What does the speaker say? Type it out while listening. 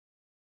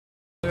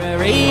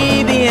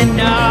Arabian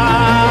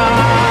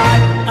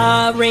Night,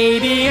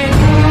 Arabian.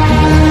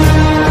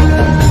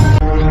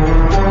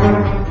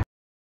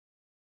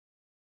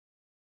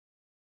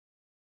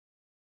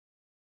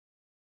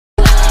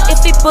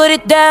 If he put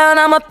it down,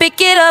 I'ma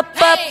pick it up.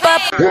 What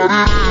it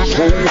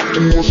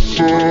is, what's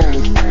up?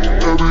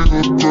 Every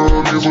good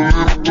girl needs a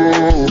little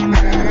dog.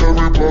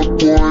 Every black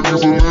boy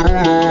needs a little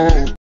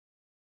love.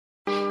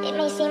 It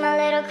may seem a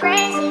little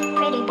crazy,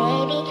 pretty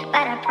baby,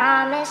 but I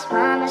promise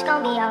mama's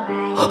gonna be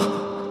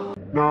alright.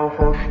 Now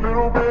hush,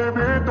 little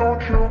baby,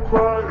 don't you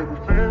cry.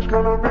 Everything's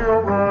gonna be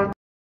alright.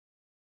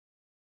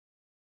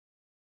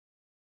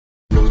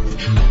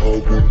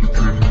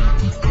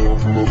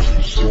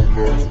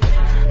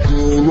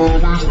 You'll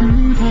always be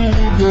the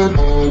one that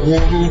I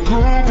wanna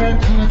come on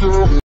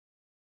together.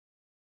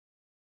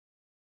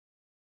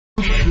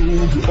 Show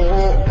you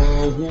all I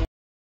want.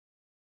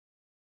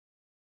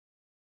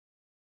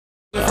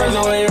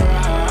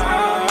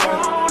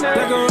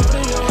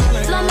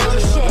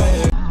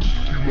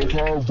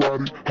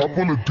 Hop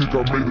on a dick, I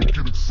made her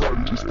get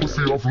excited. This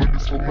pussy off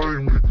limits for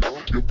lame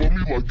niggas. You fuck me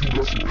like you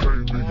got some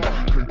pain, nigga.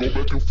 Can't go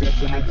back and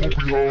forth on them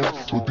poopy hoes,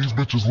 but these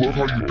bitches love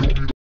how you do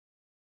me.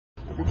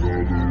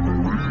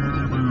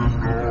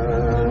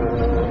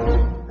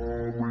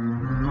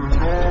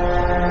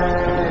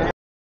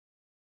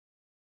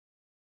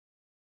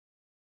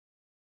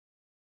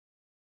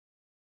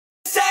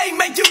 Say,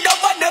 man, you know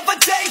I never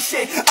take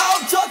shit. I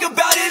don't talk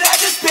about it, I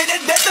just spit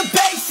it at the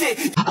basic.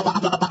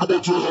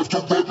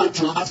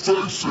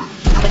 Son-san,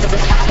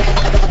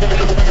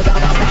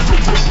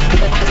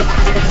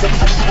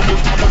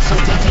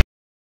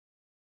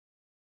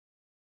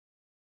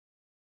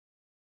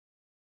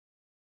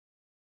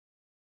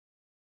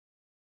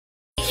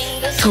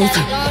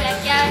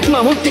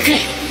 守ってくれ。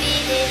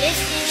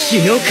日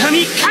の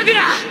神神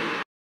楽。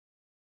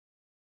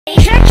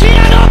敵ら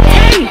の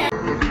剣。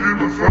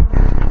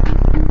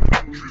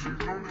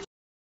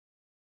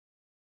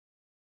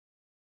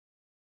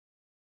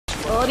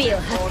帯を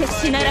張って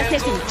しならせ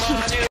ずに切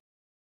る。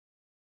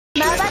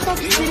瞬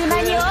きする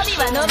間に帯は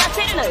伸ば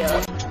せるのよ。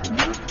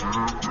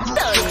そ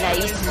んな一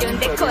瞬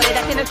でこれ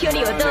だけの距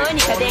離をどう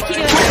にかでき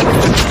るわけ。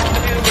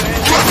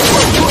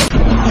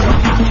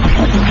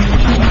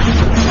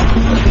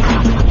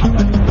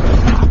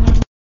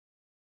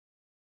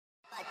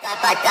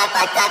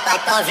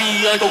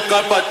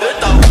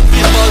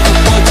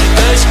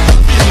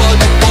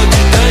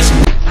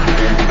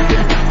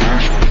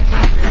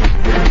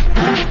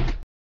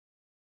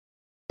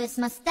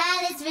My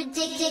style is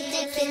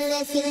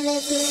ridiculous.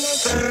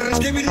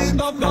 Give me this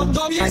bum bum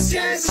bum, yes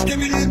yes. Give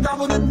me this bum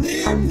with a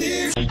nim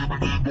nim.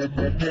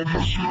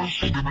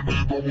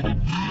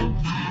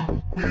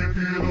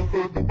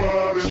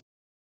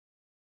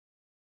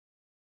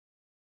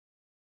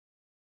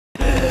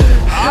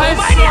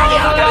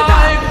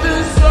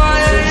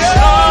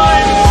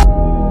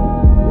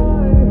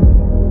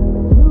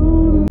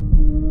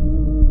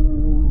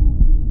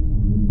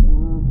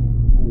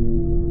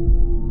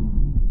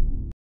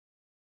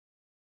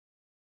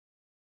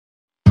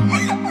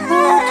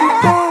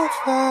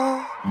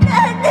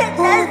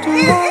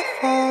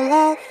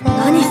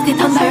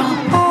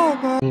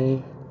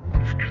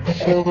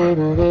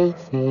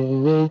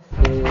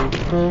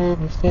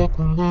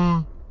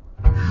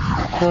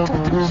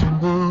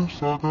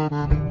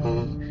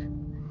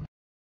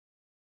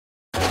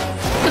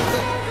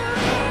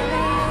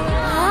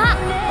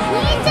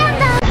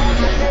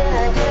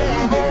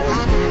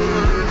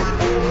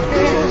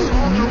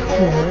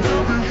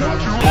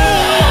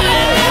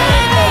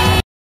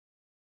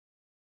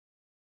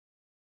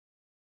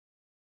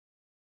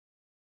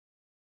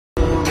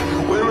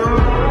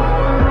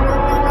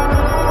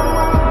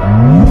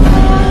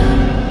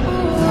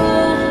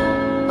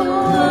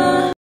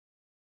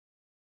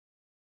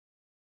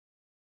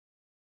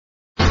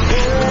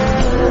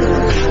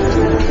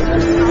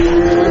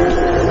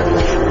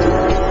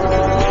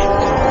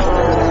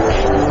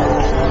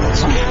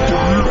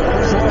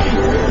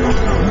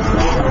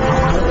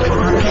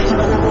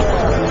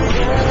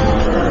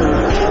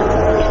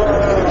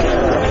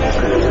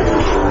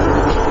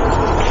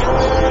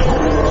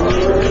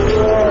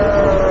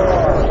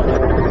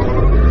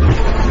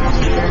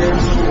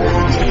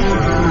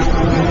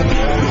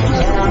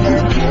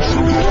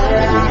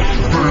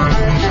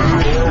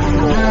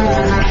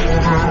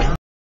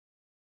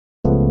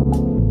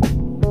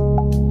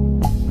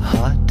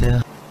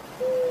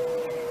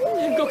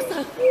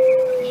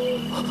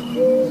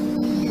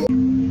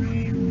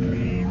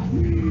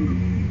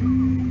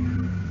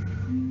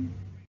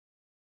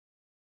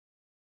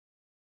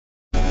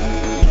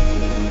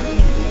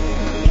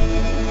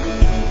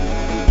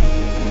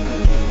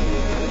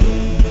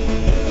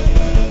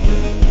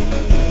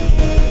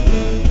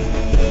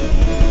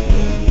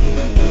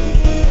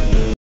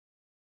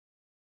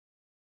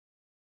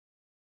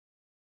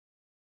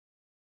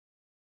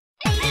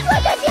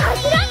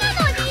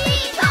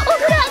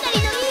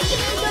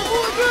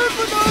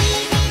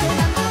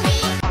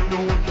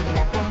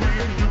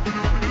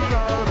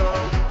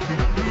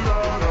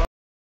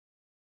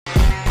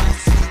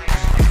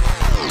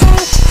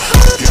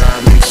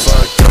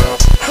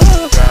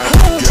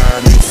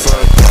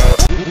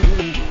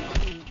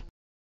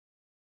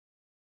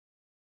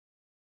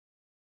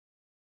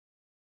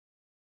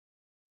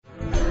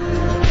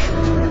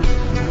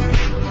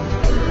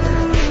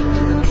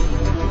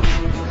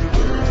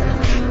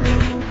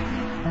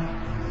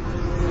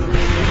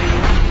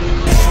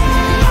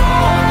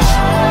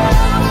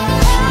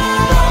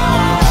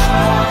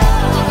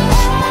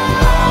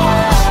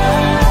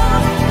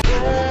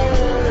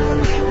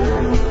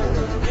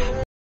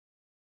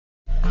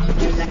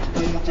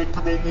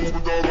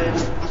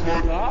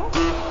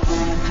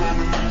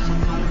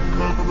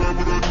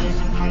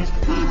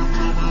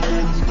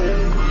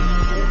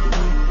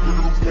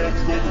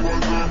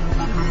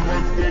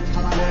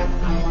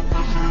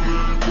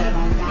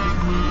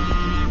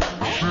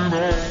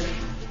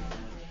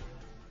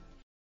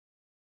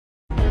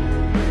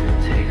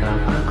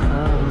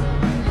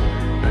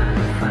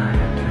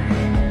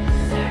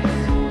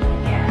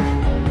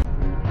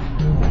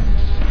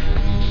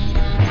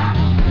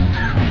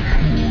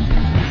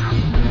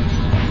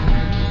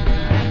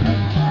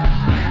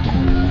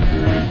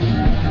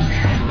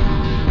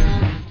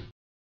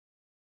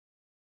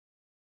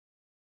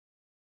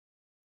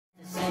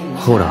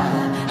 ほら、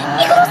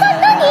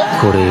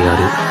これや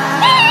る。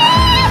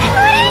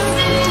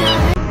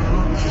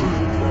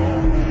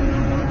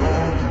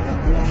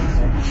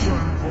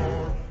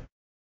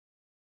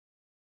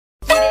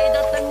綺麗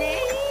だったね。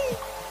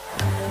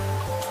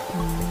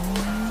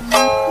ど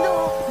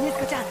う、ねず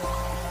かちゃん。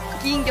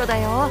金魚だ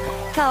よ。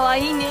かわ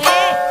いいね。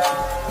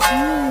そ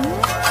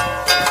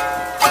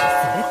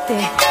れっ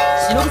て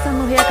しのぶさん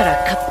の部屋か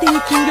ら勝手に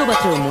金魚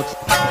鉢を持ち。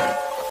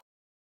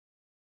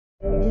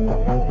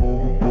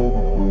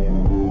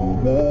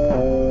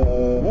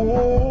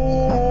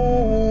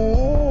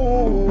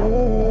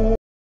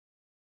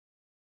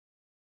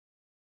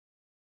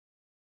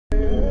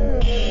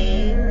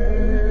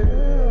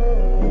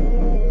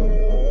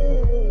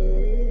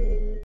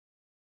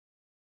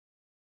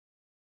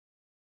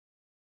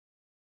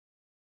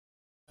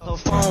Her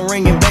phone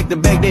ringing back to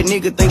back, that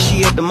nigga think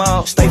she at the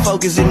mall. Stay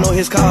focused, ignore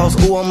his calls.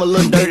 Ooh, I'm a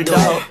little dirty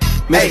dog.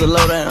 Make a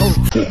low down.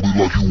 Fuck me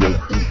like you want.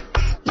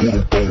 Pull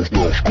them thongs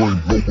down,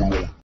 scream, no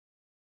belong.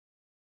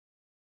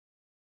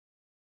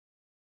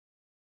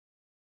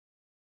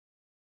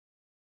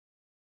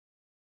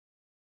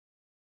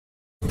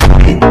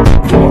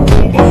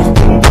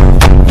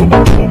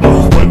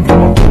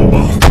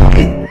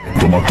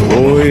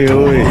 Oi,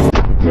 oi.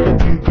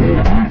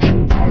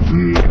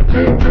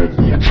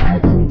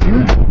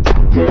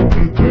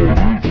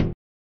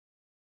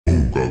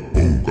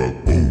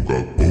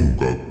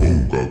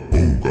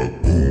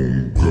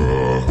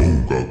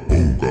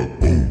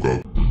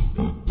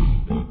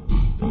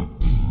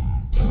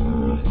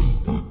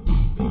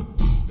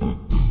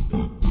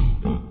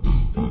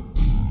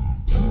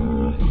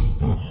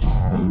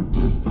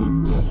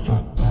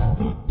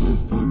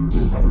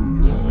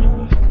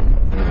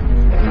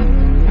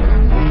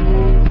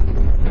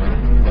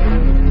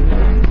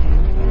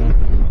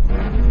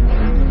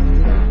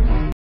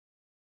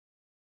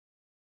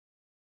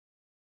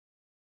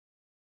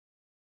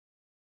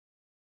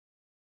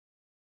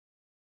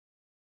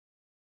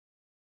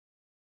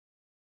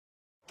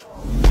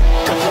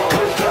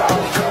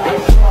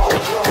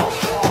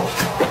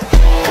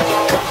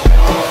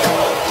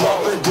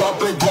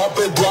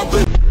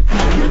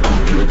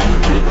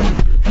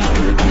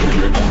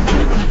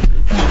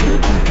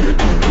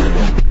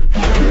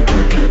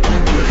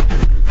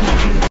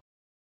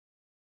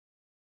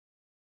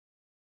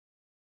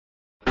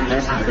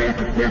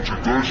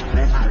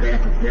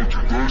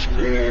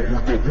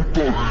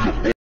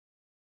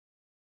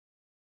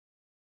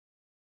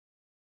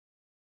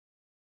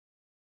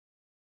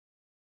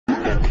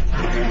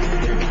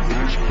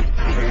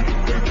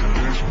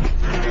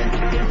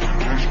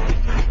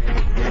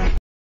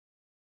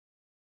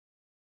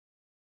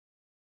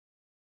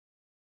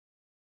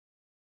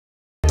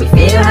 We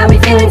feel how we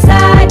feel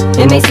inside.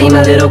 It may seem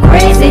a little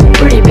crazy,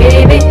 pretty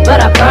baby,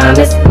 but I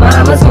promise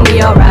mama's gonna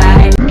be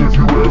alright. If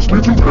you ask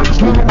me to, I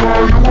just wanna buy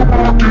you a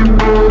mocking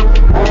bird.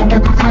 I'm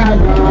looking for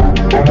the world.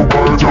 I'ma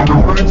buy a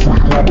diamond ring for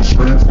you. I'ma sing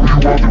for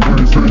you. I'll do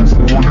anything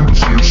for you to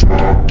see a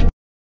smile.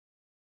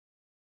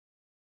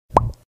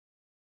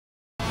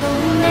 ど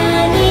んな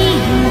に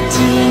打ち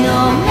の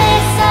め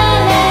さ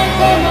れ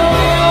ても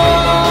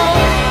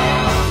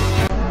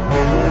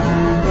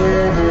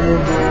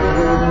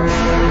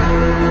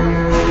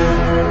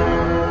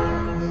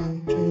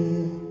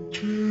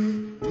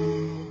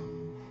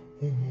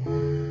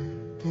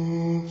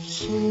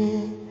そう